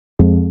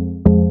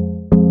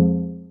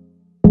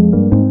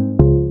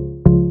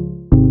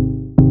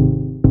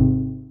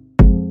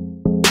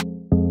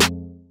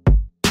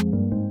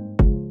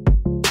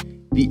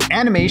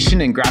animation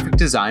and graphic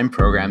design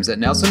programs at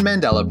Nelson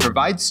Mandela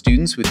provide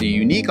students with a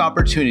unique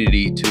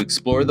opportunity to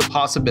explore the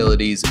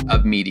possibilities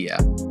of media.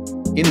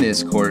 In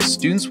this course,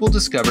 students will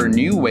discover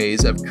new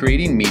ways of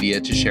creating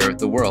media to share with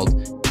the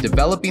world,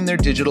 developing their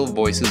digital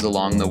voices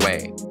along the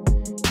way.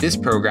 This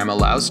program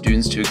allows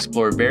students to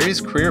explore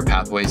various career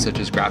pathways such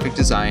as graphic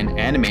design,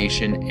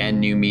 animation, and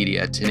new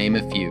media, to name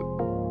a few.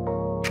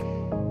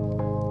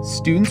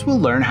 Students will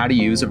learn how to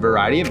use a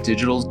variety of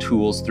digital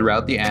tools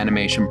throughout the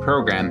animation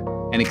program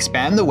and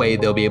expand the way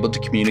they'll be able to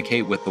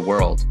communicate with the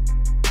world.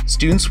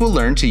 Students will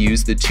learn to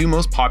use the two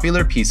most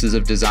popular pieces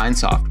of design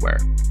software,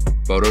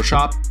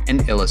 Photoshop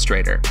and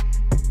Illustrator.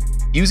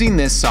 Using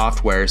this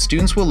software,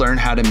 students will learn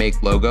how to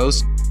make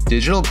logos,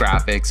 digital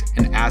graphics,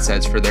 and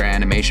assets for their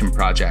animation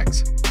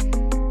projects.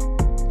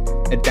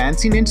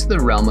 Advancing into the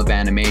realm of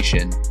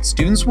animation,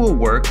 students will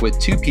work with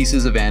two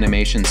pieces of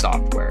animation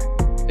software,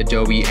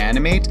 Adobe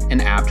Animate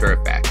and After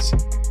Effects.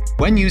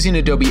 When using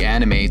Adobe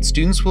Animate,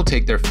 students will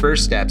take their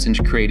first steps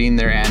into creating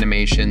their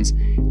animations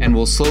and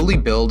will slowly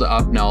build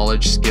up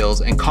knowledge,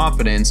 skills, and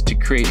confidence to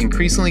create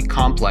increasingly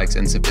complex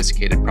and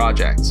sophisticated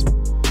projects.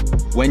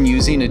 When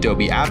using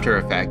Adobe After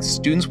Effects,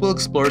 students will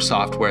explore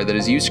software that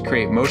is used to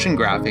create motion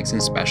graphics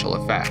and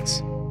special effects.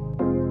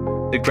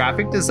 The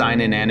Graphic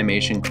Design and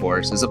Animation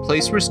course is a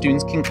place where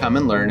students can come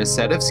and learn a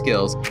set of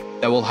skills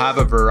that will have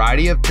a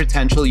variety of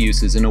potential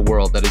uses in a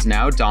world that is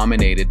now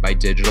dominated by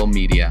digital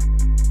media.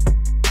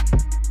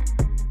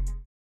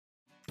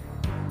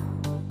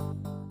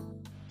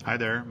 Hi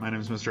there, my name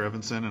is Mr.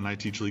 Evanson and I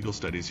teach legal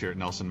studies here at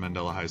Nelson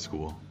Mandela High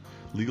School.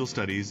 Legal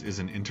Studies is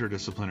an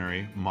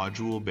interdisciplinary,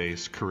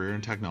 module-based career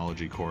and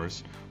technology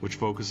course which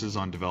focuses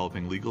on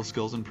developing legal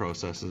skills and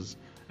processes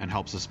and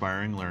helps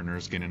aspiring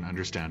learners gain an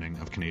understanding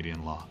of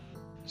Canadian law.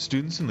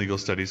 Students in Legal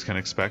Studies can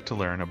expect to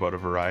learn about a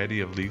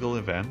variety of legal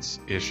events,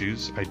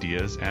 issues,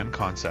 ideas, and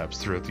concepts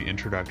throughout the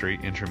introductory,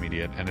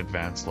 intermediate, and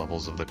advanced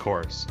levels of the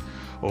course.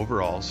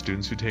 Overall,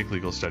 students who take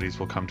Legal Studies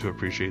will come to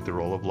appreciate the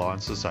role of law in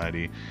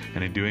society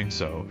and in doing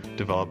so,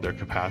 develop their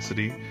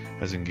capacity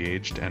as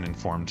engaged and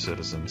informed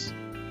citizens.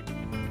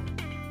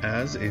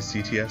 As a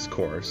CTS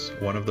course,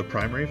 one of the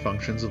primary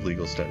functions of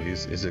Legal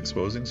Studies is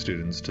exposing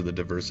students to the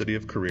diversity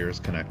of careers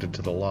connected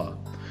to the law.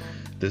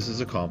 This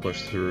is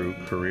accomplished through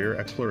career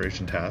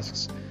exploration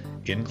tasks,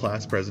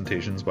 in-class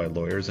presentations by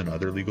lawyers and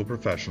other legal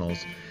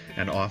professionals,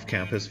 and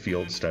off-campus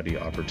field study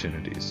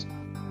opportunities.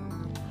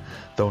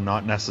 Though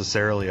not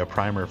necessarily a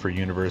primer for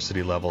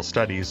university-level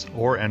studies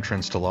or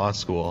entrance to law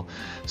school,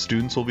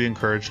 students will be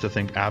encouraged to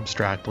think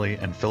abstractly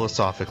and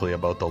philosophically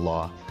about the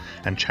law,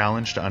 and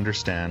challenged to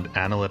understand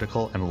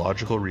analytical and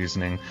logical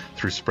reasoning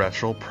through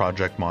special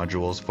project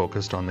modules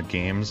focused on the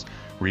games,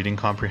 reading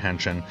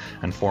comprehension,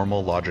 and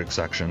formal logic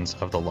sections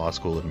of the law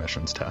school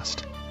admissions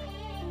test.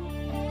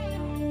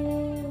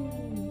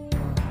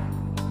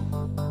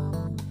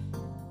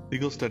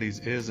 Legal Studies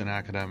is an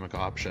academic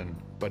option,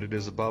 but it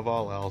is above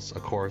all else a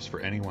course for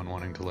anyone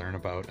wanting to learn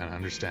about and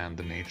understand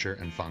the nature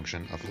and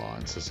function of law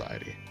in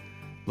society.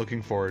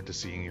 Looking forward to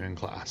seeing you in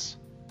class.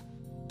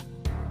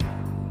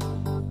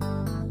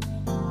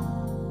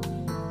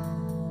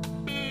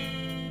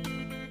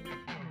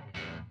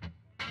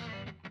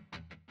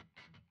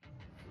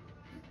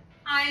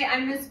 Hi,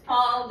 I'm Ms.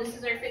 Paul. This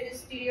is our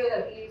fitness studio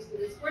that we use for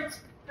the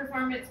sports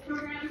performance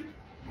program.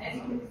 As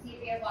you can see,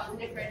 we have lots of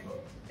different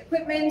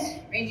equipment,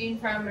 ranging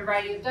from a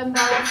variety of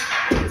dumbbells,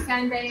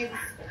 sandbags,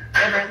 we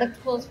have our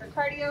liftables for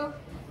cardio,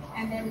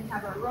 and then we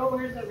have our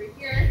rowers over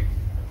here.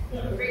 We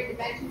bring the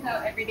benches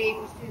out every day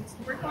for students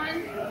to work on,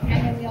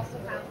 and then we also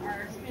have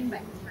our spin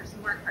bikes for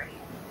some more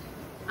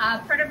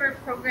cardio. Part of our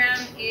program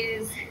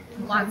is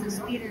lots of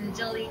speed and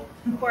agility,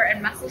 core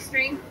and muscle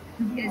strength.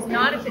 It is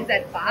not a phys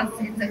ed class,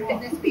 it's a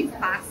fitness-based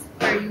class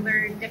where you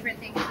learn different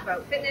things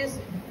about fitness,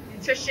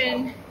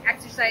 nutrition,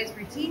 exercise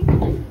routine.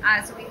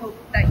 So we hope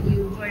that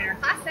you join our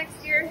class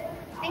next year.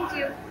 Thank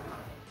you.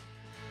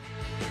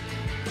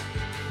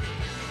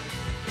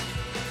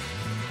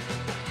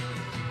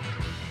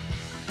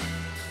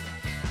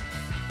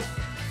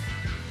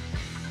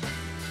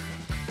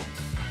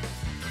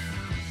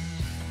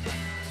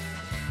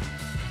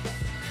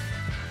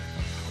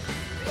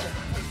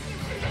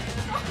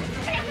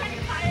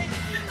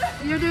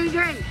 You're doing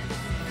great.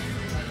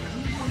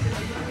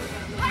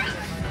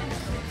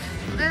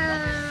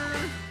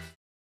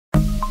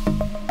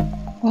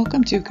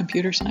 Welcome to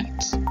Computer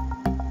Science.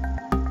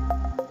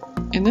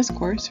 In this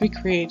course, we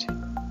create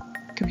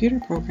computer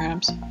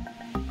programs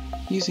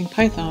using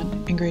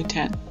Python in grade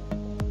 10.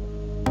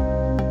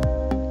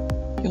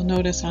 You'll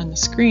notice on the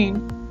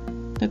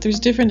screen that there's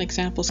different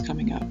examples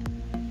coming up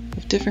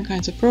of different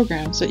kinds of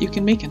programs that you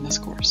can make in this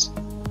course.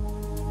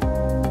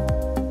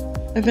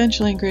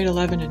 Eventually in grade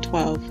 11 and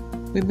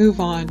 12, we move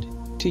on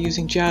to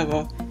using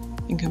Java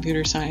in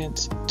computer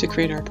science to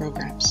create our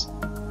programs.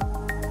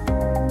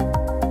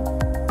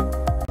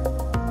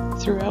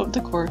 Throughout the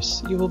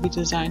course, you will be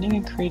designing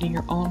and creating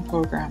your own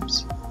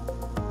programs.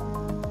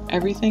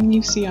 Everything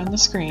you see on the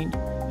screen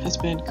has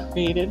been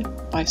created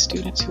by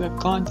students who have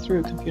gone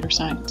through computer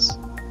science.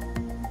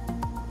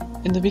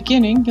 In the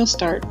beginning, you'll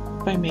start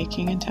by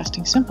making and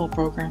testing simple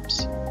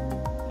programs.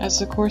 As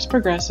the course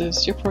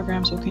progresses, your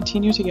programs will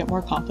continue to get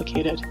more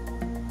complicated.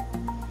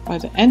 By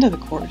the end of the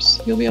course,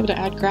 you'll be able to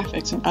add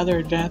graphics and other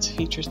advanced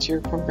features to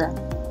your program.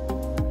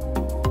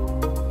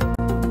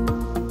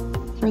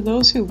 For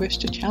those who wish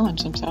to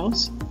challenge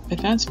themselves,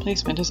 advanced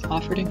placement is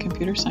offered in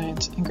computer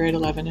science in grade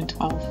 11 and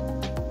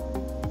 12.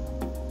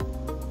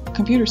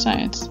 Computer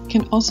science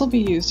can also be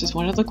used as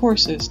one of the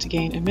courses to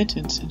gain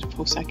admittance into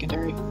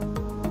post-secondary.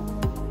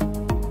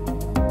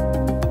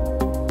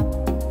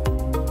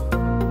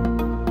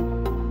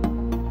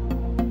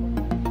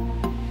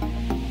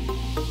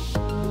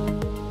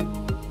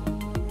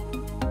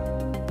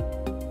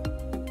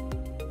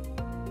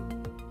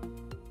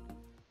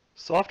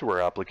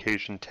 Software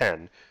Application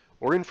 10,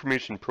 or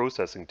Information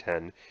Processing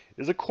 10,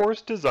 is a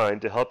course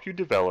designed to help you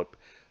develop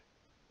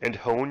and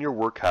hone your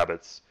work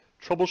habits,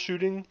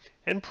 troubleshooting,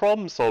 and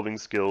problem-solving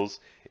skills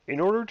in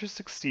order to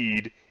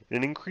succeed in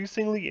an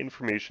increasingly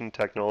information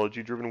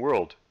technology-driven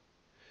world.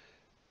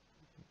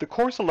 The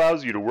course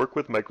allows you to work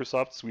with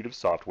Microsoft's suite of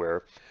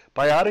software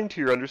by adding to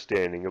your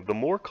understanding of the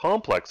more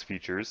complex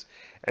features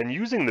and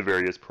using the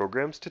various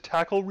programs to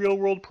tackle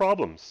real-world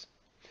problems.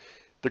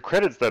 The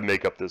credits that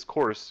make up this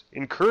course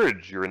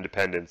encourage your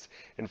independence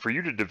and for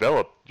you to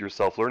develop your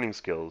self-learning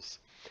skills.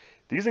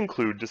 These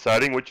include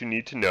deciding what you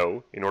need to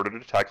know in order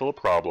to tackle a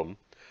problem,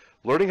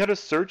 learning how to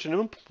search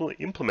and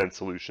implement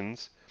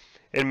solutions,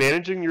 and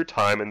managing your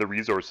time and the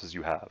resources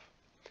you have.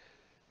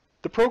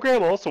 The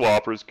program also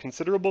offers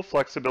considerable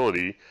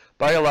flexibility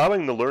by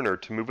allowing the learner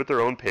to move at their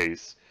own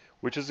pace,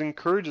 which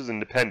encourages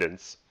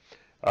independence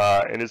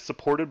and is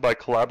supported by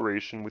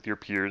collaboration with your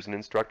peers and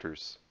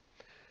instructors.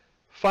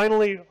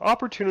 Finally,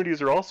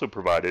 opportunities are also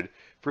provided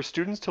for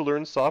students to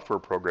learn software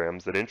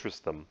programs that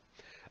interest them,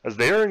 as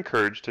they are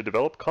encouraged to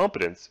develop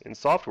competence in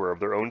software of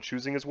their own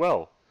choosing as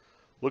well.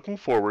 Looking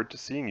forward to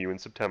seeing you in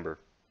September.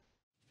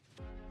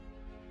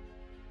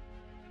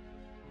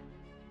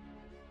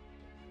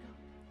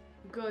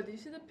 Good. Did you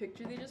see the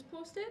picture they just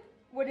posted?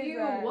 What is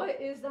that?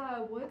 What is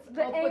that? What's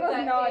The up angle's with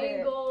that not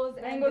angles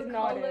it. and Angle's the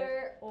not color?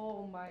 it.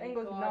 Oh my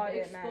Angle's god. not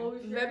it, man.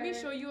 Exposure. Let me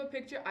show you a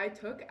picture I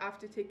took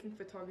after taking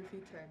photography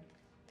 10.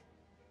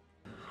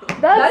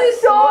 That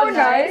is so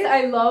nice.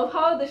 I love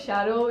how the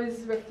shadow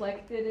is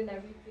reflected and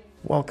everything.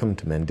 Welcome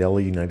to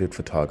Mandela United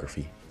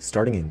Photography.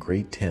 Starting in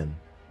grade 10,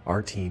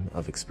 our team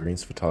of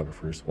experienced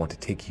photographers want to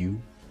take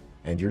you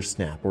and your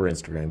Snap or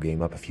Instagram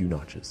game up a few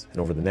notches, and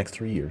over the next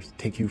 3 years,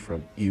 take you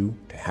from you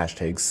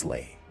to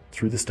 #slay.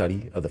 Through the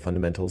study of the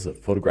fundamentals of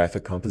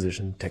photographic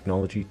composition,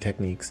 technology,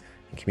 techniques,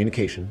 and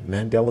communication,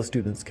 Mandela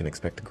students can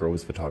expect to grow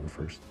as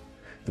photographers.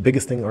 The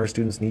biggest thing our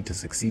students need to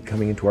succeed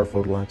coming into our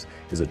photo labs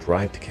is a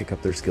drive to kick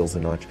up their skills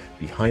a notch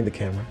behind the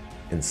camera,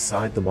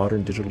 inside the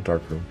modern digital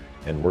darkroom,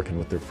 and working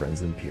with their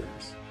friends and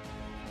peers.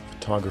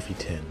 Photography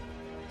 10.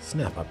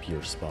 Snap up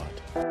your spot.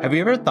 Have you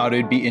ever thought it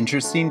would be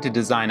interesting to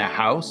design a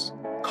house,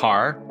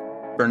 car,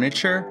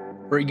 furniture,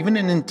 or even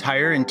an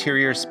entire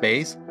interior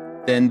space?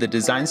 Then the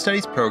Design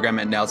Studies program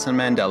at Nelson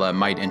Mandela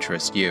might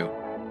interest you.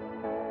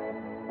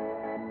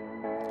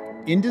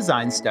 In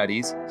Design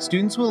Studies,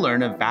 students will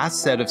learn a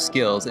vast set of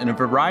skills in a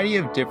variety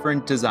of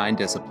different design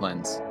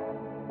disciplines.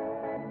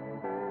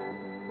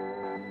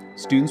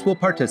 Students will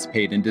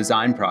participate in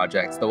design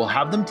projects that will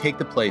have them take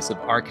the place of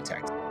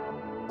architects,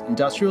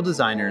 industrial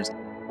designers,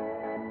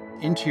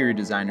 interior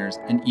designers,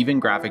 and even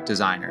graphic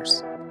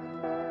designers.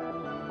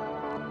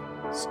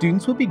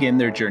 Students will begin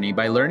their journey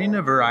by learning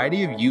a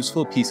variety of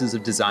useful pieces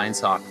of design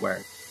software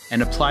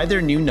and apply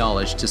their new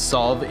knowledge to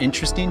solve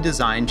interesting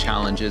design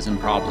challenges and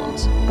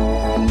problems.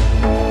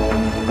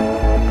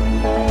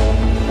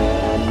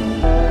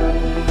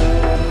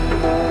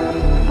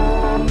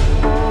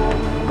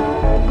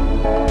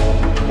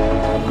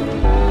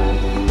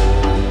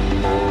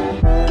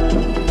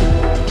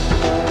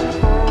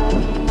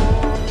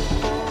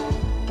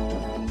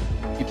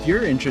 If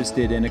you're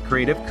interested in a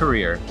creative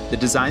career, the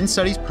Design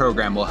Studies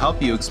program will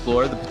help you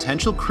explore the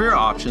potential career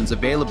options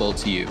available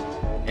to you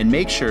and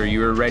make sure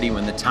you are ready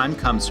when the time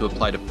comes to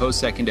apply to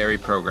post-secondary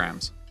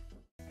programs.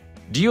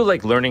 Do you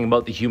like learning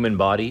about the human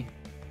body?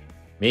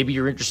 Maybe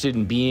you're interested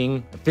in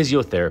being a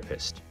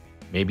physiotherapist.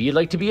 Maybe you'd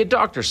like to be a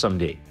doctor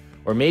someday.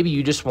 Or maybe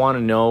you just want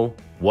to know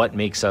what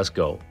makes us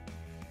go.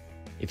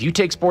 If you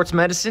take sports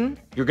medicine,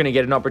 you're going to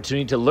get an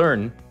opportunity to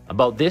learn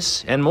about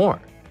this and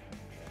more.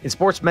 In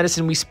sports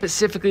medicine, we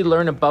specifically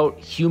learn about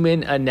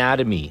human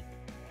anatomy,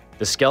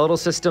 the skeletal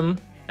system,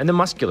 and the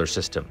muscular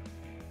system.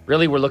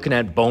 Really, we're looking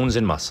at bones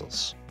and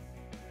muscles.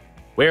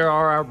 Where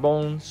are our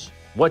bones?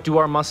 What do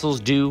our muscles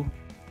do?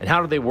 And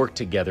how do they work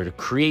together to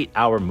create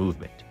our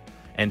movement?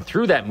 And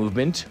through that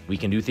movement, we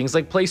can do things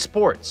like play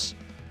sports.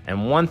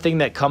 And one thing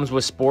that comes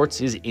with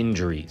sports is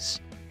injuries.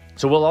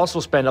 So we'll also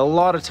spend a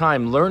lot of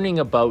time learning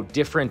about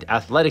different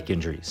athletic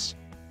injuries.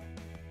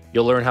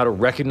 You'll learn how to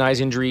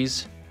recognize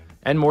injuries,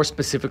 and more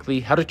specifically,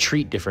 how to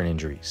treat different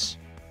injuries.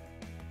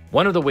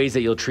 One of the ways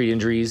that you'll treat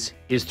injuries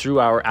is through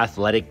our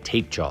athletic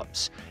tape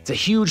jobs. It's a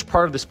huge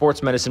part of the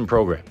sports medicine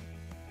program.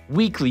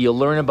 Weekly, you'll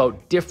learn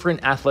about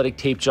different athletic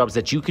tape jobs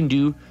that you can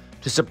do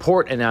to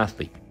support an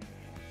athlete.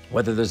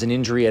 whether there's an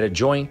injury at a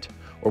joint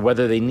or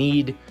whether they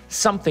need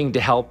something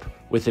to help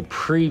with a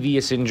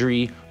previous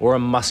injury or a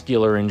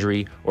muscular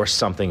injury or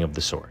something of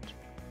the sort.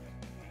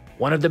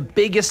 One of the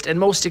biggest and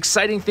most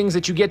exciting things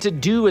that you get to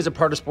do as a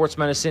part of sports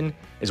medicine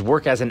is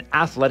work as an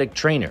athletic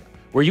trainer,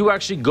 where you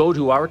actually go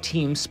to our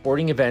team's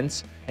sporting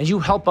events and you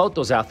help out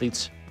those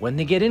athletes when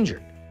they get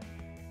injured.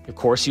 Of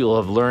course, you'll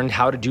have learned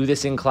how to do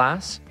this in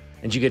class,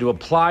 and you get to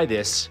apply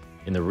this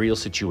in the real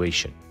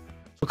situation.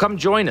 So come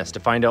join us to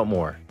find out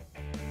more.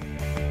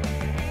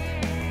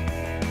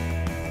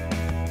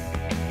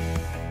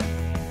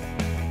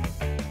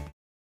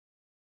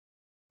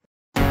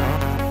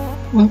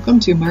 Welcome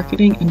to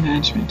Marketing and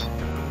Management.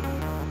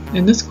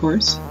 In this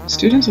course,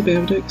 students will be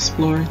able to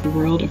explore the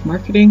world of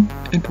marketing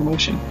and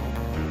promotion.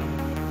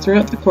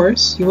 Throughout the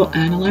course, you will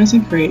analyze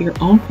and create your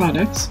own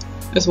products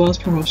as well as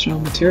promotional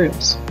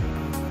materials.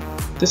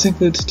 This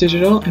includes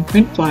digital and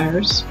print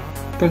flyers,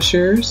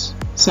 brochures,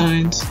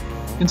 signs,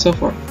 and so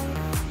forth.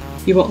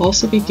 You will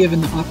also be given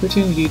the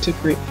opportunity to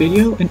create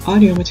video and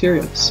audio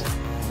materials.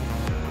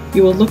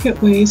 You will look at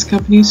ways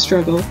companies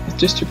struggle with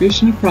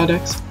distribution of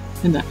products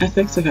and the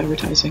ethics of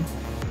advertising.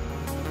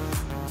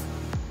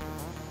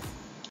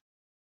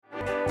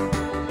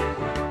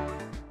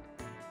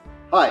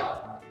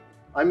 Hi,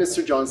 I'm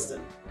Mr.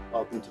 Johnston.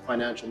 Welcome to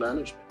Financial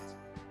Management.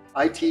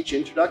 I teach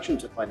Introduction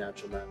to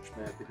Financial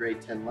Management at the grade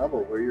 10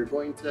 level, where you're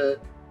going to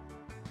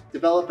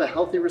develop a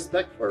healthy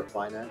respect for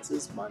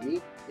finances,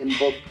 money, in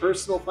both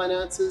personal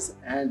finances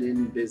and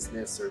in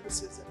business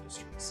services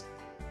industries.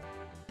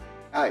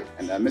 Hi,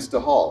 and I'm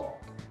Mr. Hall.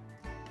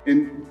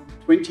 In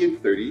 20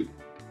 and 30,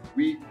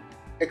 we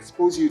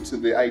expose you to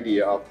the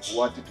idea of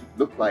what it would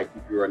look like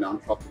if you're an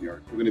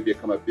entrepreneur. You're going to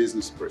become a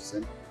business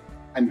person.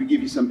 And we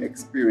give you some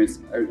experience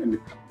in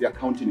the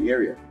accounting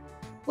area.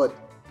 But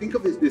think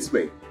of it this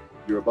way.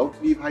 You're about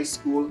to leave high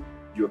school,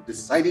 you have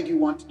decided you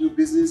want to do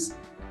business,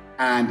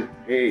 and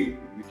hey,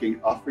 we can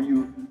offer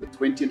you the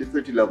 20 and the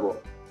 30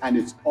 level, and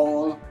it's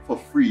all for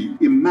free.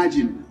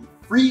 Imagine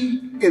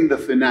free in the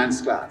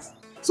finance class.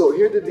 So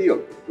here's the deal.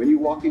 When you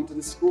walk into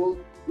the school,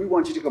 we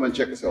want you to come and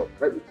check us out.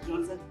 Right, Mr.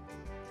 Johnson?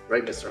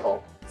 Right, Mr.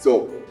 Hall.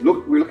 So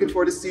look, we're looking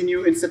forward to seeing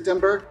you in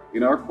September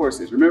in our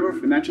courses. Remember,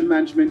 Financial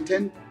Management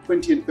 10,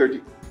 20, and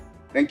 30.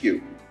 Thank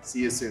you.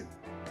 See you soon.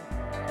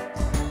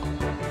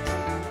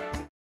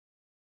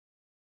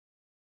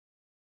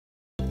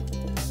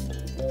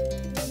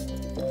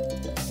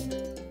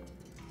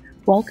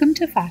 Welcome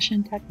to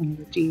Fashion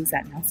Technologies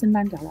at Nelson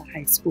Mandela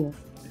High School,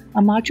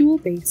 a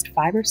module-based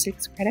 5 or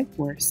 6 credit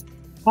course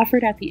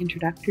offered at the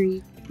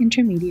introductory,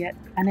 intermediate,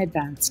 and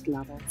advanced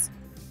levels.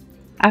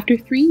 After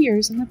 3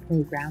 years in the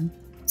program,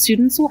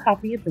 students will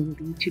have the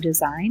ability to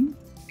design,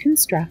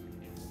 construct,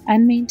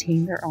 and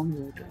maintain their own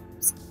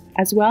wardrobes,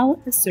 as well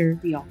as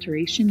serve the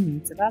alteration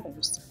needs of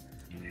others.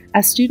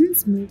 As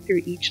students move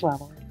through each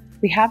level,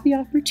 they have the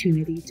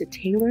opportunity to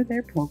tailor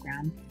their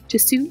program to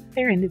suit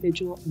their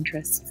individual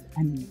interests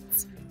and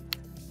needs.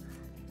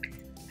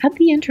 At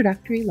the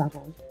introductory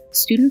level,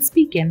 students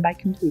begin by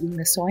completing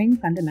the Sewing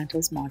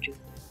Fundamentals module,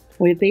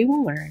 where they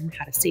will learn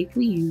how to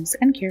safely use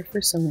and care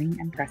for sewing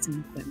and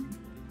pressing equipment.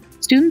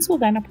 Students will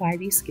then apply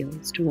these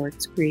skills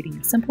towards creating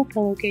a simple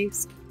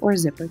pillowcase or a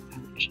zipper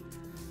pouch.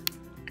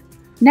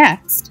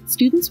 Next,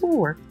 students will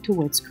work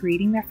towards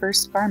creating their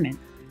first garment,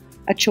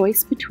 a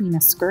choice between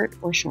a skirt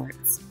or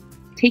shorts.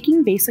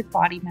 Taking basic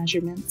body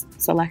measurements,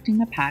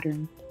 selecting a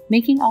pattern,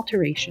 making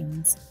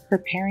alterations,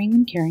 preparing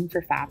and caring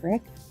for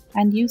fabric,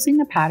 and using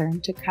a pattern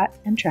to cut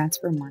and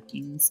transfer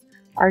markings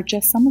are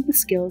just some of the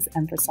skills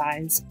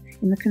emphasized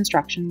in the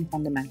Construction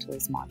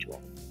Fundamentals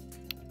module.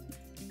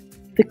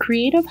 The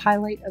creative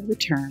highlight of the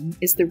term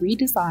is the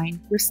Redesign,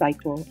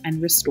 Recycle,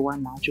 and Restore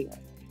module.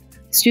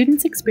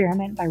 Students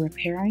experiment by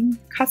repairing,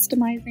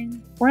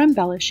 customizing, or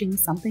embellishing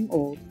something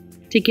old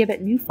to give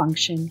it new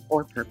function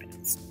or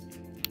purpose.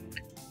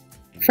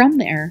 From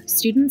there,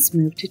 students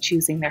move to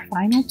choosing their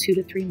final 2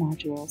 to 3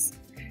 modules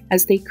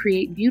as they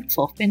create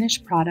beautiful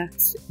finished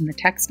products in the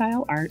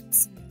textile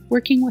arts,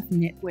 working with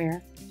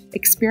knitwear,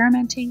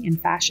 experimenting in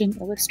fashion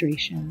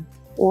illustration,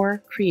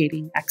 or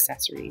creating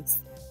accessories.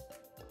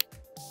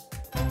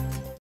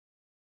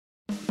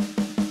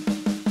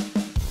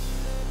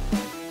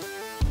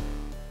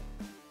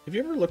 Have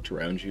you ever looked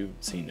around you,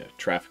 seen a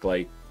traffic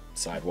light,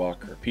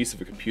 sidewalk, or a piece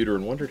of a computer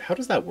and wondered, how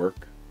does that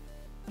work?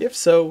 If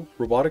so,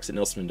 robotics at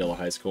Nelson Mandela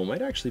High School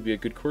might actually be a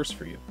good course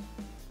for you.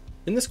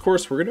 In this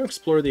course, we're going to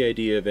explore the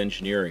idea of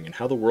engineering and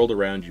how the world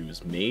around you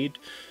is made,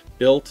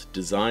 built,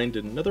 designed,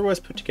 and otherwise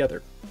put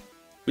together.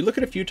 We look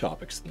at a few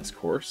topics in this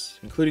course,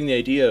 including the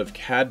idea of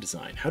CAD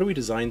design. How do we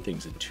design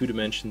things in 2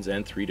 dimensions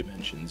and 3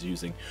 dimensions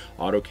using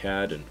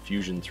AutoCAD and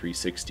Fusion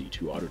 360,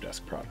 2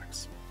 Autodesk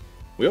products?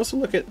 We also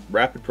look at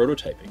rapid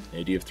prototyping, the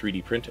idea of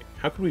 3D printing.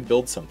 How could we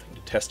build something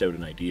to test out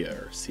an idea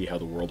or see how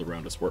the world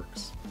around us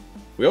works?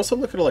 We also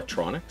look at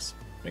electronics,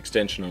 an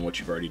extension on what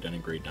you've already done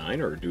in grade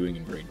 9 or are doing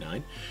in grade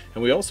 9.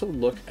 And we also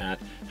look at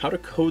how to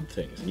code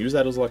things and use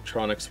that as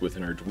electronics with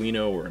an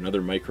Arduino or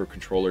another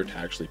microcontroller to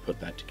actually put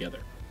that together.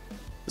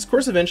 This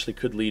course eventually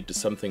could lead to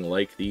something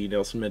like the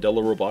Nelson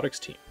Mandela robotics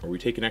team, where we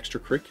take an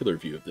extracurricular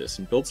view of this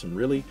and build some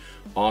really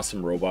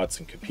awesome robots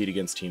and compete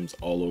against teams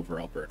all over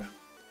Alberta.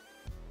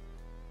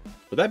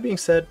 With that being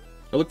said,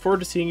 I look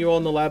forward to seeing you all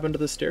in the lab under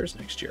the stairs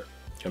next year.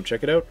 Come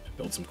check it out and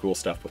build some cool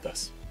stuff with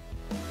us.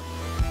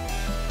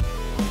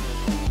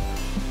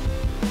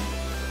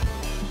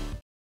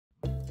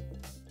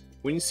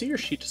 When you see your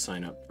sheet to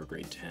sign up for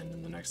grade 10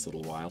 in the next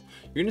little while,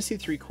 you're going to see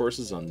 3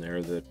 courses on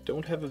there that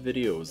don't have a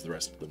video as the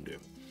rest of them do.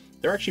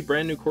 They're actually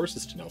brand new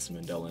courses to Nelson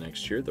Mandela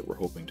next year that we're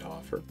hoping to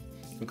offer.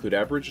 Include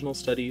Aboriginal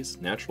Studies,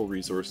 Natural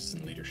Resources,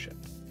 and Leadership.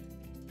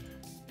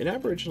 In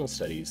Aboriginal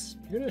Studies,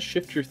 you're going to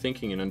shift your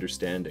thinking and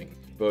understanding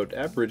about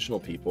Aboriginal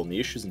people and the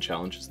issues and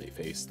challenges they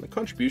face and the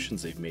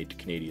contributions they've made to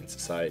Canadian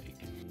society.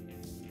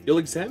 You'll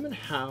examine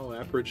how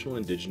Aboriginal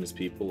Indigenous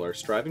people are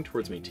striving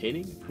towards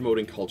maintaining and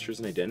promoting cultures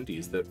and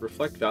identities that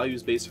reflect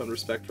values based on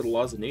respect for the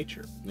laws of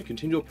nature and the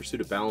continual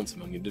pursuit of balance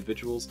among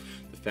individuals,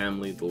 the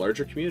family, the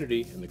larger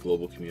community, and the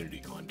global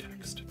community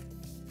context.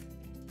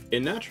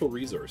 In Natural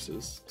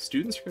Resources,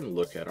 students are going to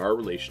look at our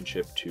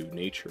relationship to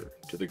nature,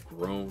 to the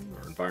grown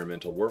or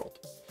environmental world.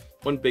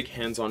 One big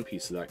hands-on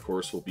piece of that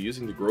course will be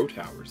using the grow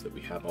towers that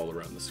we have all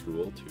around the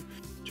school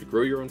to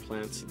grow your own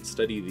plants and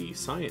study the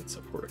science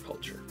of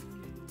horticulture.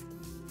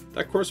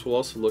 That course will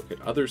also look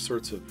at other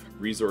sorts of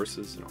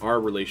resources and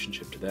our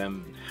relationship to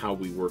them and how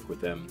we work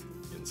with them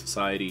in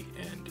society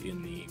and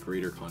in the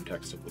greater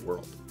context of the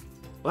world.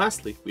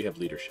 Lastly, we have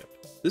Leadership.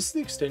 This is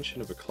the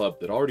extension of a club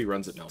that already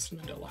runs at Nelson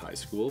Mandela High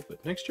School,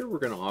 but next year we're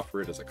going to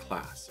offer it as a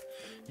class.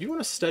 If you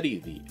want to study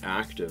the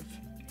act of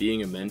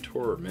being a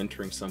mentor or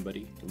mentoring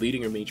somebody,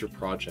 leading a major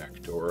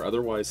project, or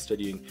otherwise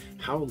studying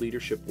how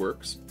leadership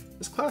works,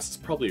 this class is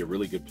probably a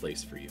really good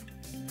place for you.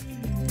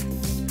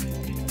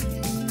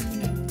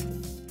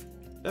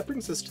 That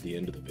brings us to the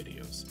end of the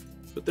videos,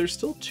 but there's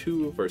still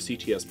 2 of our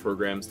CTS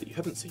programs that you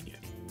haven't seen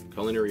yet,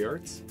 Culinary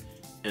Arts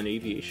and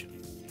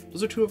Aviation.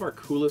 Those are 2 of our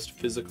coolest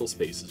physical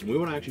spaces, and we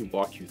want to actually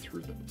walk you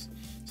through those.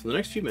 So in the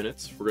next few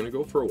minutes, we're going to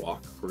go for a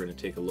walk, we're going to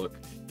take a look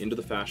into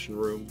the fashion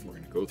room, we're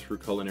going to go through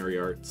Culinary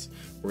Arts,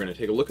 we're going to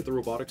take a look at the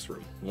robotics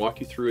room, and walk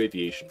you through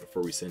Aviation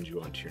before we send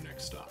you on to your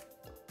next stop.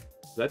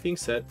 With that being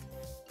said,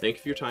 thank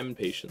you for your time and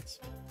patience,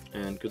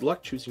 and good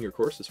luck choosing your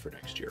courses for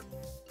next year.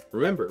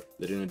 Remember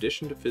that in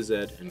addition to Phys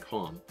Ed and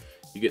Comm,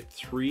 you get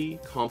 3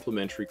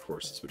 complimentary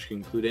courses, which can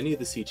include any of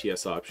the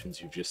CTS options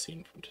you've just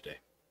seen from today.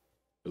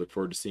 We look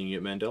forward to seeing you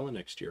at Mandela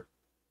next year.